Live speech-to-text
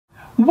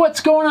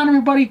What's going on,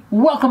 everybody?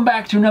 Welcome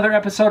back to another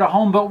episode of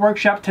Home Built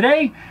Workshop.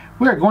 Today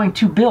we're going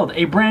to build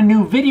a brand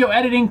new video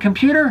editing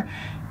computer.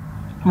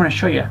 I'm going to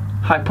show you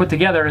how I put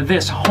together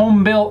this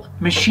home built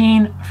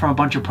machine from a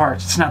bunch of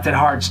parts. It's not that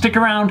hard. Stick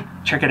around,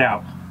 check it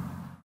out.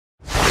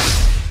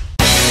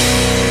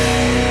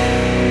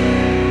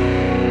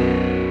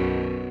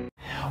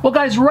 Well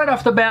guys, right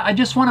off the bat, I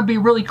just want to be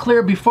really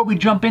clear before we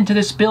jump into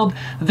this build.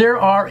 There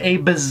are a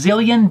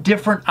bazillion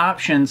different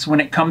options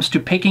when it comes to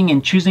picking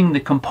and choosing the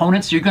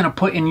components you're going to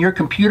put in your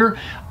computer.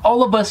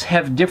 All of us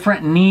have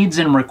different needs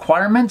and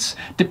requirements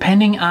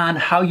depending on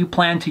how you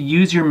plan to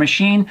use your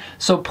machine.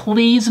 So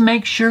please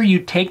make sure you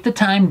take the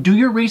time, do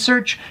your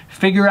research,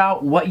 figure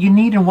out what you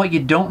need and what you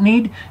don't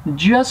need.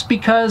 Just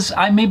because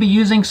I may be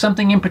using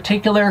something in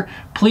particular,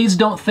 please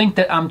don't think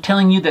that I'm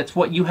telling you that's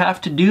what you have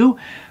to do.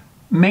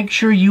 Make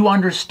sure you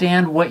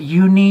understand what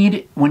you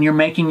need when you're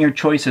making your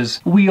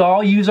choices. We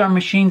all use our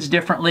machines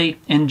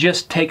differently, and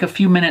just take a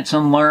few minutes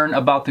and learn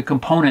about the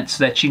components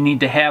that you need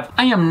to have.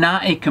 I am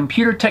not a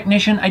computer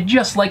technician. I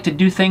just like to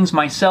do things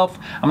myself.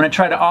 I'm going to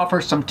try to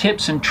offer some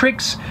tips and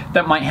tricks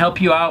that might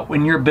help you out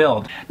in your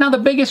build. Now, the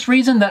biggest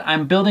reason that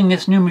I'm building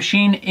this new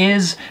machine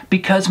is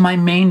because my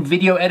main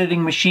video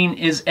editing machine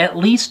is at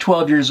least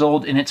 12 years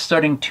old, and it's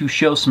starting to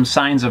show some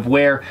signs of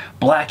wear,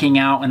 blacking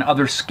out, and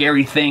other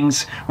scary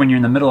things when you're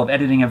in the middle of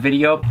editing a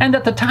video. And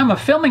at the time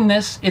of filming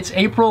this, it's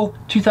April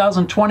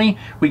 2020.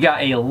 We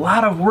got a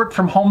lot of work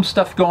from home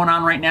stuff going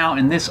on right now,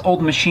 and this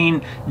old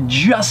machine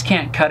just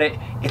can't cut it.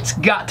 It's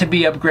got to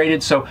be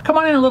upgraded. So come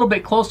on in a little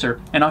bit closer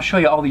and I'll show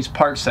you all these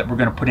parts that we're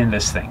going to put in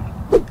this thing.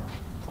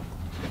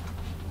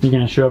 You're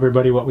going to show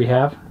everybody what we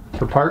have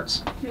for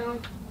parts?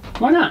 No.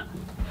 Why not?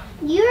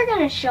 You're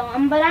going to show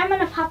them, but I'm going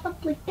to pop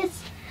up like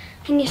this.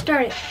 Can you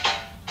start it?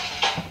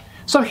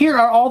 So here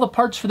are all the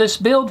parts for this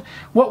build.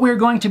 What we're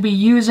going to be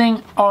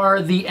using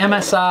are the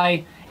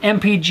MSI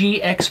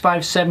MPG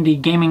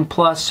X570 Gaming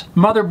Plus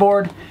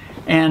motherboard,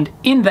 and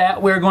in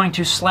that we're going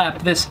to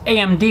slap this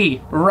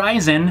AMD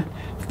Ryzen.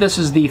 This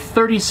is the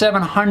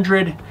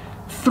 3700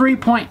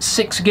 3.6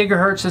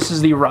 gigahertz. This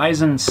is the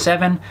Ryzen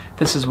 7.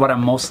 This is what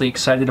I'm mostly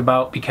excited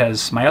about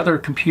because my other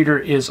computer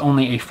is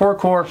only a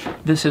 4-core.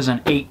 This is an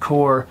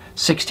 8-core,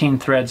 16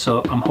 thread,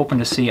 so I'm hoping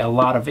to see a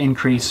lot of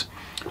increase.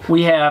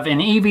 We have an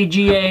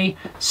EVGA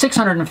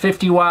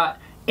 650 watt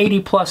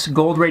 80 plus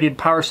gold rated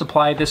power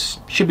supply. This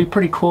should be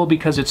pretty cool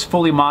because it's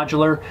fully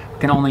modular. We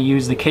can only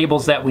use the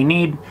cables that we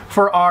need.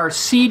 For our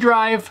C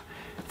drive,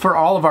 for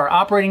all of our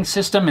operating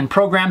system and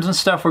programs and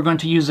stuff, we're going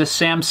to use this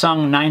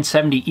Samsung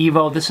 970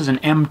 EVO. This is an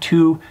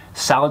M2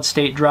 solid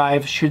state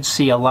drive. Should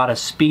see a lot of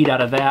speed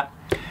out of that.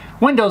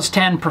 Windows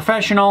 10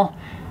 Professional.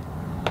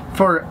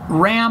 For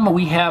RAM,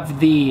 we have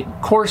the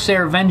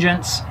Corsair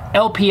Vengeance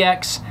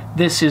LPX.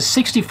 This is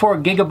 64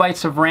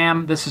 gigabytes of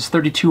RAM. This is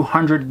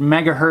 3200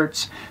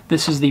 megahertz.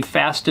 This is the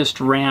fastest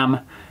RAM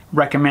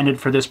recommended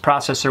for this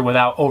processor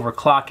without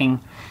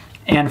overclocking.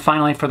 And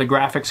finally, for the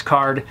graphics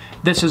card,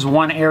 this is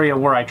one area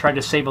where I tried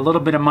to save a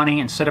little bit of money.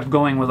 Instead of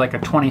going with like a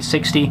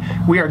 2060,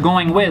 we are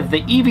going with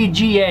the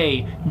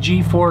EVGA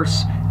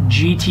GeForce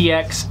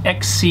GTX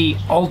XC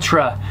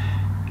Ultra.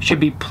 Should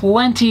be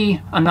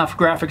plenty enough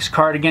graphics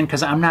card, again,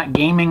 because I'm not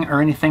gaming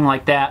or anything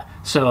like that,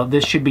 so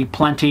this should be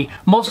plenty.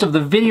 Most of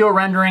the video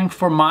rendering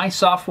for my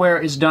software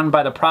is done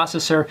by the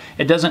processor.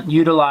 It doesn't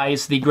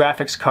utilize the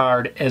graphics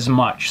card as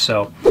much.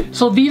 So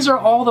these are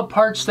all the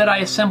parts that I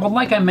assembled.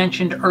 Like I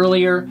mentioned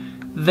earlier,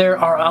 there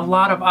are a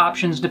lot of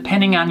options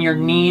depending on your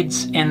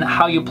needs and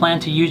how you plan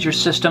to use your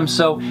system.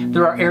 So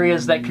there are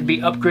areas that could be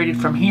upgraded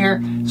from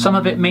here. Some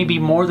of it may be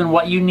more than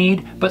what you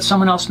need, but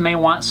someone else may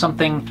want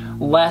something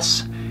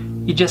less.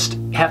 You just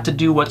have to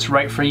do what's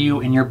right for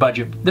you in your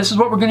budget. This is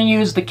what we're going to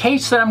use. The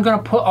case that I'm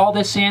going to put all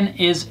this in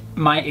is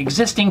my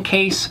existing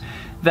case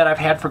that I've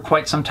had for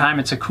quite some time.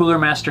 It's a Cooler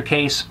Master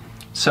case,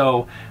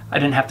 so I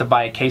didn't have to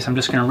buy a case. I'm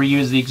just going to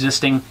reuse the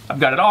existing. I've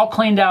got it all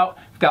cleaned out.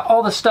 I've got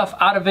all the stuff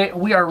out of it.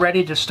 We are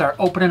ready to start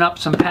opening up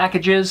some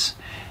packages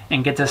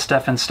and get this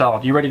stuff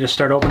installed. You ready to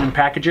start opening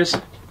packages?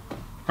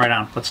 Right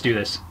on. Let's do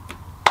this.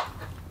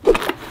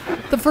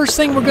 The first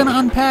thing we're going to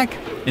unpack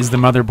is the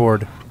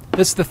motherboard.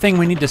 This is the thing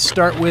we need to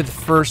start with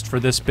first for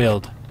this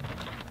build.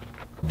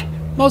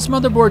 Most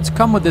motherboards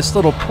come with this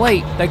little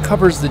plate that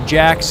covers the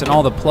jacks and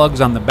all the plugs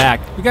on the back.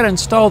 We got to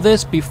install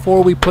this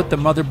before we put the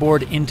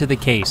motherboard into the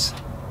case.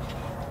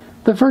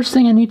 The first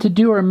thing I need to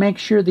do are make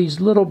sure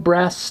these little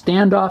brass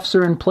standoffs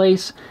are in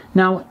place.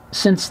 Now,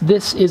 since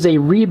this is a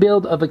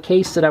rebuild of a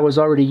case that I was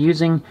already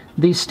using,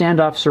 these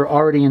standoffs are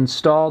already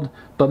installed,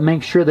 but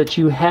make sure that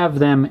you have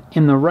them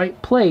in the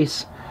right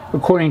place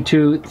according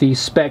to the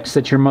specs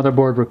that your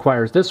motherboard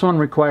requires. This one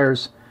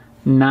requires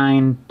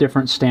 9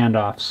 different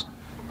standoffs.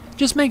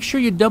 Just make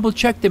sure you double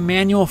check the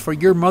manual for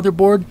your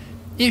motherboard.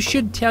 It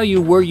should tell you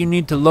where you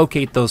need to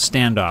locate those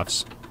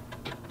standoffs.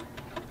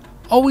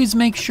 Always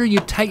make sure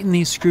you tighten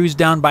these screws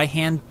down by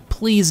hand.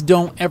 Please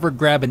don't ever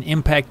grab an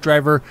impact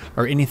driver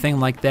or anything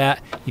like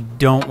that. You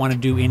don't want to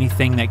do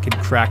anything that could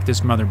crack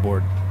this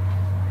motherboard.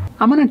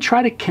 I'm going to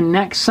try to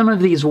connect some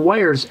of these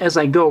wires as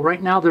I go.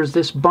 Right now there's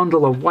this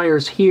bundle of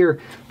wires here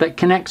that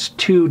connects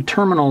to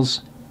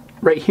terminals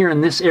right here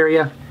in this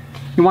area.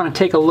 You want to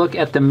take a look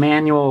at the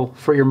manual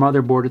for your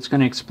motherboard. It's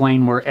going to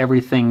explain where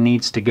everything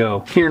needs to go.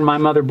 Here in my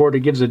motherboard,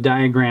 it gives a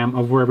diagram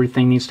of where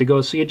everything needs to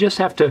go. So you just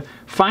have to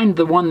find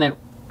the one that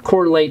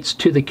correlates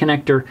to the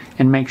connector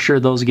and make sure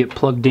those get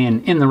plugged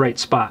in the right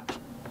spot.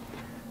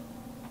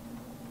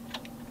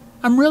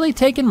 I'm really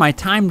taking my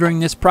time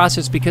during this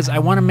process because I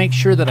want to make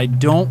sure that I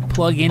don't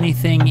plug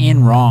anything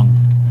in wrong.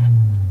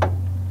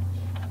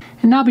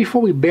 And now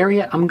before we bury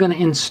it, I'm going to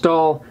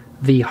install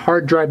the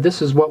hard drive.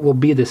 This is what will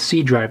be the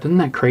C drive. Isn't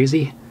that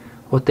crazy?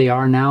 What they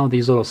are now,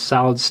 these little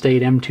solid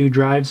state M2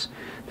 drives.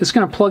 This is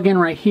going to plug in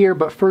right here,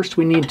 but first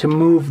we need to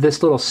move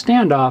this little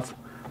standoff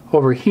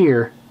over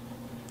here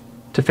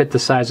to fit the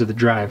size of the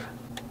drive.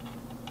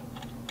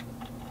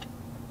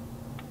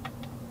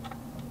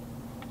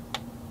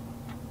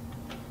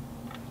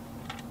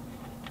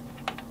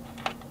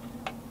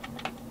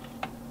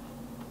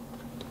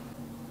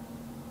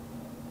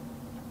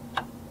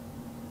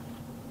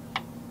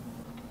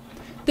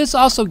 This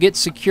also gets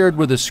secured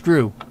with a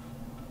screw.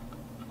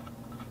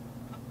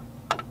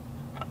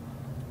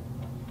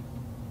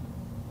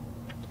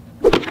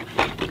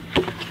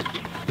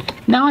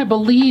 Now I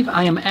believe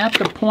I am at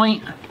the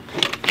point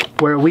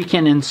where we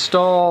can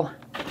install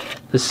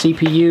the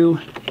CPU.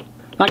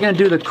 Not going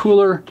to do the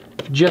cooler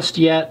just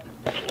yet,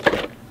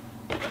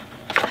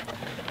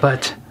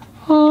 but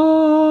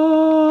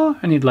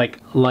I need like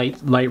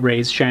light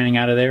rays shining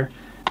out of there.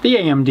 The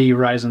AMD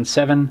Ryzen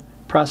 7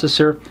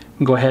 processor.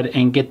 Go ahead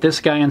and get this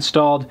guy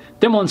installed.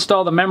 Then we'll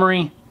install the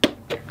memory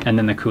and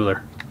then the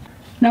cooler.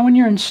 Now when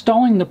you're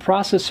installing the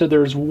processor,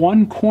 there's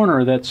one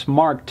corner that's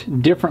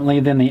marked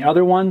differently than the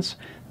other ones.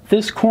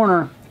 This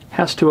corner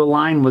has to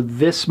align with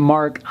this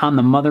mark on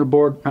the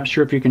motherboard. Not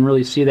sure if you can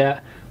really see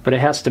that, but it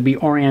has to be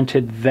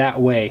oriented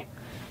that way.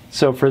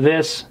 So for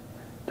this,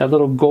 that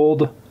little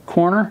gold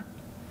corner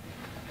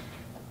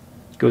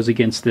goes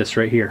against this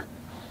right here.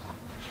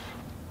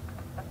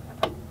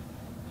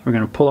 We're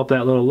going to pull up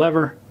that little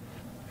lever.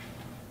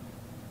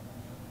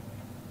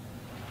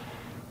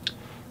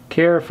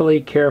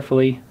 Carefully,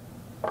 carefully.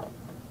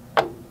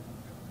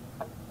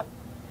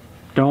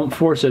 Don't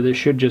force it. It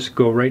should just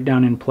go right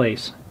down in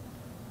place.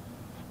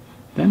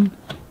 Then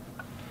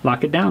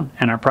lock it down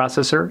and our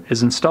processor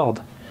is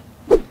installed.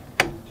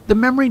 The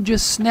memory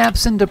just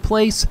snaps into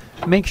place.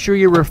 Make sure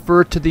you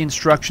refer to the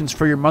instructions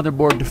for your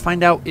motherboard to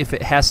find out if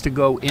it has to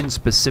go in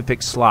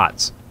specific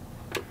slots.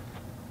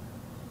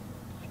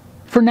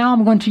 For now,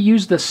 I'm going to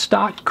use the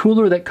stock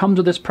cooler that comes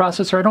with this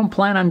processor. I don't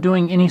plan on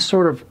doing any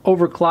sort of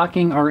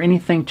overclocking or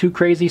anything too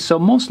crazy, so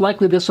most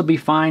likely this will be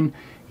fine.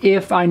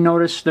 If I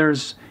notice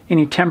there's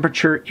any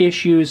temperature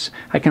issues,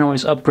 I can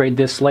always upgrade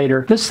this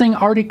later. This thing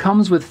already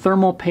comes with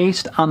thermal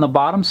paste on the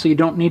bottom, so you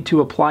don't need to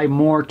apply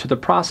more to the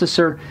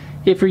processor.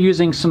 If you're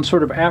using some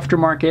sort of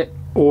aftermarket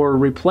or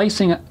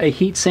replacing a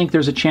heatsink,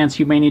 there's a chance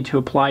you may need to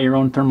apply your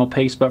own thermal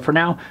paste, but for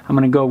now, I'm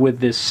going to go with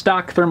this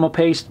stock thermal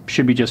paste.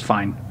 Should be just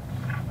fine.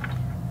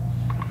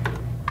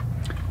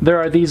 There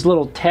are these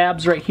little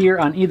tabs right here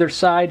on either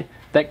side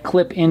that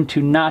clip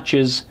into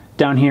notches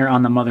down here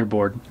on the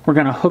motherboard. We're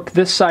going to hook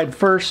this side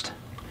first,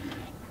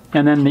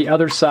 and then the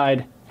other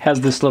side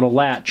has this little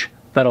latch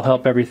that'll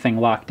help everything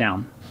lock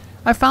down.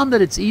 I found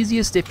that it's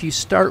easiest if you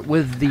start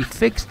with the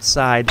fixed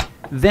side,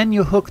 then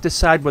you hook the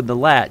side with the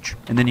latch,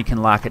 and then you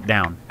can lock it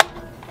down.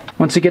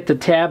 Once you get the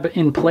tab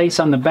in place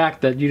on the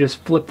back, that you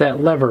just flip that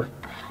lever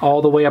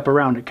all the way up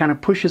around. It kind of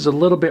pushes a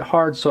little bit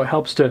hard, so it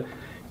helps to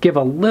give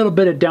a little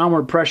bit of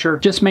downward pressure.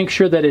 Just make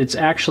sure that it's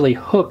actually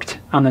hooked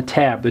on the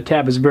tab. The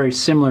tab is very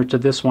similar to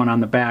this one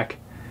on the back.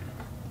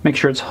 Make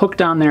sure it's hooked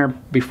on there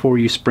before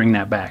you spring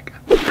that back.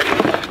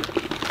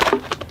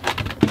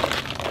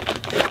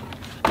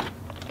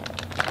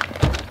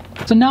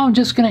 So now I'm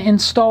just going to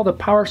install the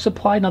power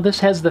supply. Now this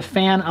has the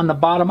fan on the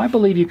bottom. I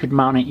believe you could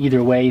mount it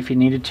either way if you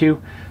needed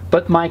to,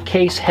 but my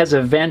case has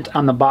a vent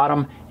on the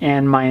bottom,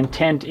 and my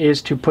intent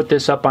is to put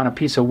this up on a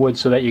piece of wood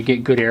so that you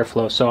get good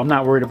airflow. So I'm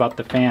not worried about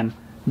the fan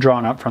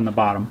drawn up from the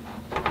bottom.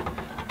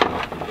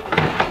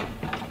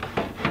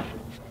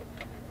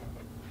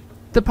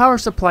 The power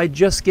supply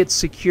just gets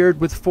secured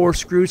with 4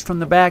 screws from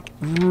the back,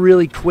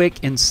 really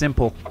quick and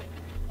simple.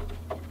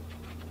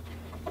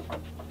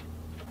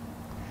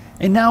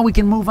 And now we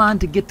can move on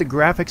to get the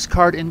graphics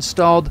card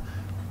installed.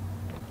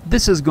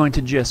 This is going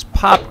to just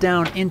pop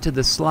down into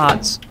the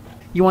slots.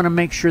 You want to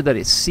make sure that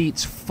it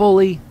seats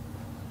fully.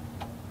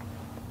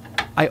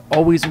 I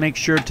always make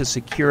sure to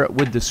secure it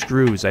with the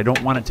screws. I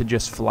don't want it to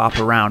just flop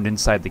around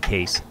inside the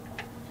case.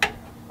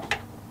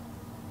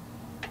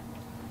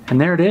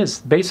 And there it is.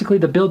 Basically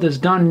the build is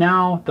done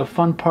now. The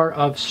fun part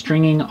of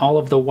stringing all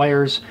of the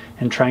wires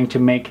and trying to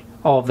make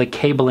all of the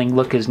cabling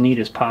look as neat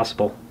as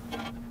possible.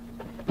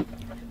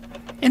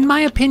 In my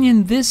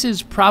opinion, this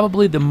is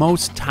probably the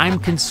most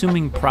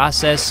time-consuming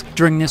process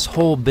during this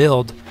whole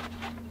build.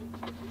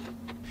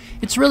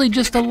 It's really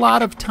just a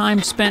lot of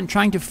time spent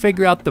trying to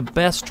figure out the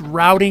best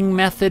routing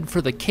method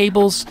for the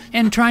cables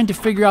and trying to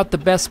figure out the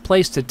best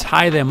place to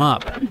tie them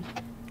up.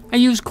 I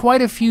used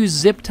quite a few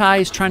zip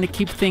ties trying to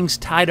keep things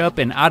tied up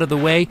and out of the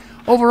way.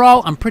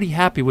 Overall, I'm pretty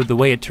happy with the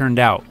way it turned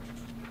out.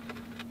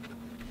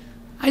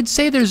 I'd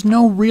say there's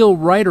no real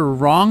right or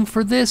wrong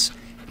for this.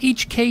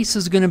 Each case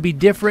is going to be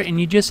different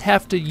and you just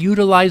have to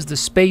utilize the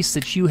space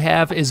that you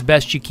have as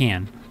best you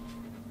can.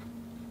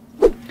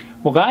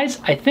 Well guys,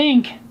 I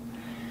think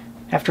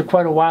after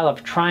quite a while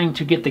of trying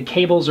to get the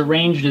cables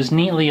arranged as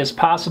neatly as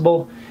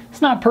possible,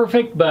 it's not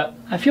perfect, but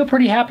I feel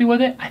pretty happy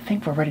with it. I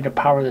think we're ready to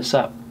power this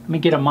up. Let me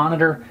get a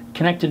monitor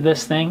connected to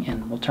this thing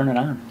and we'll turn it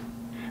on.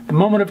 The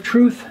moment of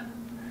truth.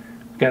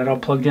 Got it all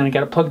plugged in. I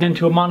got it plugged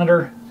into a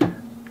monitor.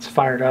 It's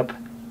fired up.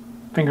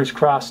 Fingers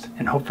crossed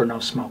and hope for no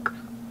smoke.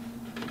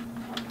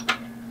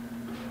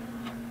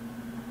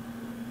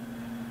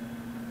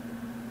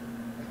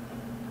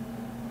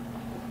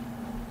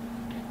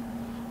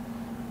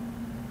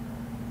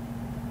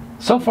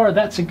 So far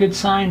that's a good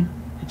sign.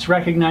 It's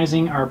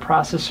recognizing our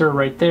processor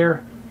right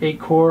there, 8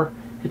 core.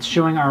 It's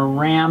showing our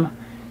RAM.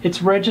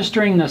 It's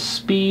registering the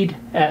speed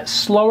at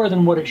slower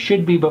than what it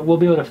should be, but we'll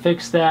be able to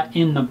fix that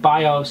in the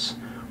BIOS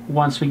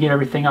once we get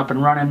everything up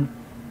and running.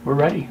 We're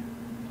ready.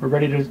 We're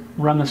ready to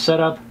run the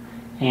setup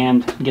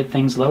and get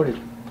things loaded.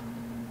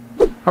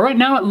 All right,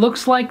 now it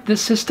looks like the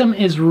system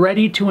is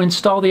ready to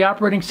install the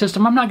operating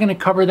system. I'm not going to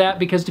cover that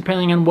because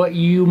depending on what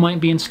you might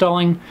be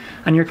installing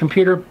on your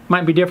computer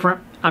might be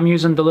different. I'm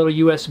using the little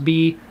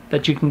USB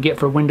that you can get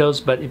for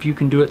Windows, but if you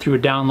can do it through a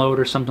download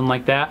or something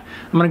like that,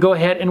 I'm going to go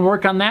ahead and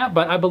work on that,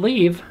 but I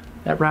believe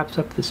that wraps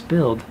up this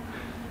build.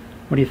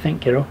 What do you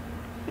think, kiddo?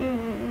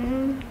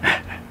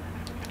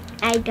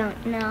 I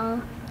don't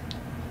know.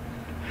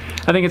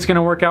 I think it's going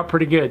to work out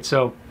pretty good,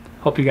 so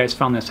hope you guys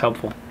found this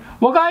helpful.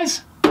 Well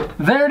guys,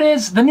 there it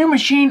is, the new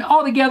machine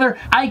all together.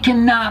 I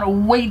cannot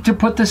wait to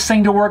put this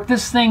thing to work.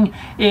 This thing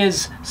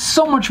is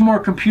so much more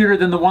computer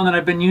than the one that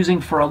I've been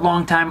using for a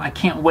long time. I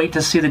can't wait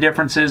to see the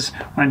differences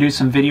when I do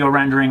some video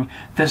rendering.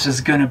 This is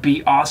gonna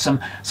be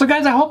awesome. So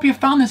guys, I hope you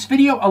found this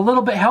video a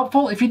little bit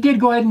helpful. If you did,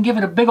 go ahead and give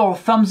it a big old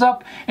thumbs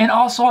up. And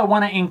also I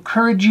wanna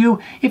encourage you,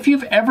 if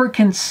you've ever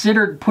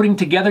considered putting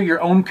together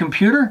your own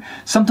computer,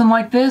 something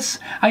like this,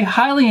 I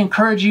highly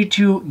encourage you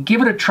to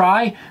give it a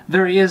try.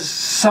 There is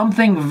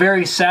something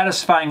very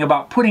satisfying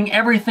about putting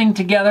everything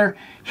together,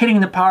 hitting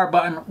the power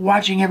button,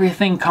 watching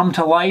everything come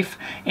to life,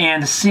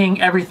 and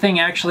seeing everything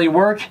actually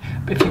work.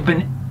 If you've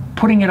been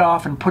putting it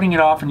off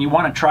and you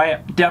want to try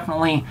it,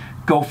 definitely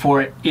go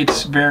for it.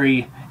 It's a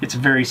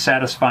very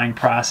satisfying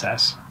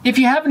process. If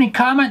you have any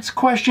comments,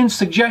 questions,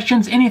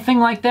 suggestions, anything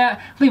like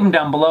that, leave them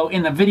down below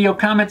in the video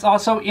comments.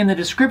 Also in the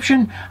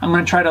description, I'm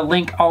going to try to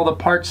link all the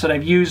parts that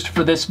I've used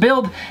for this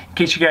build in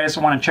case you guys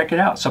want to check it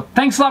out. So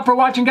thanks a lot for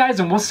watching, guys,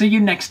 and we'll see you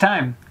next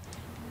time.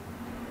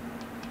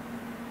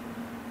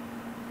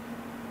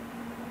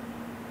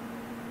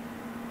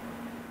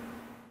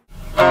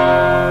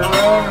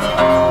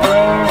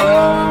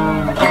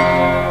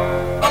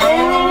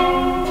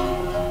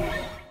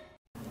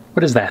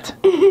 What is that?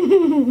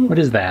 What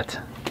is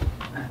that?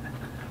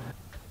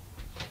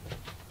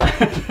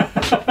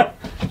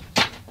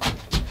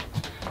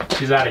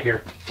 She's out of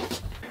here.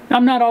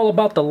 I'm not all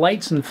about the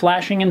lights and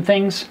flashing and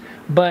things,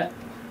 but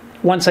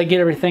once I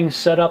get everything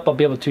set up, I'll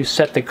be able to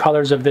set the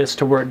colors of this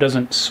to where it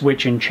doesn't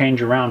switch and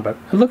change around, but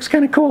it looks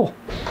kind of cool.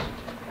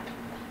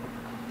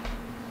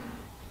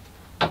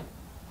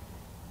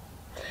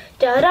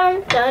 Dun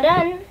dun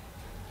dun.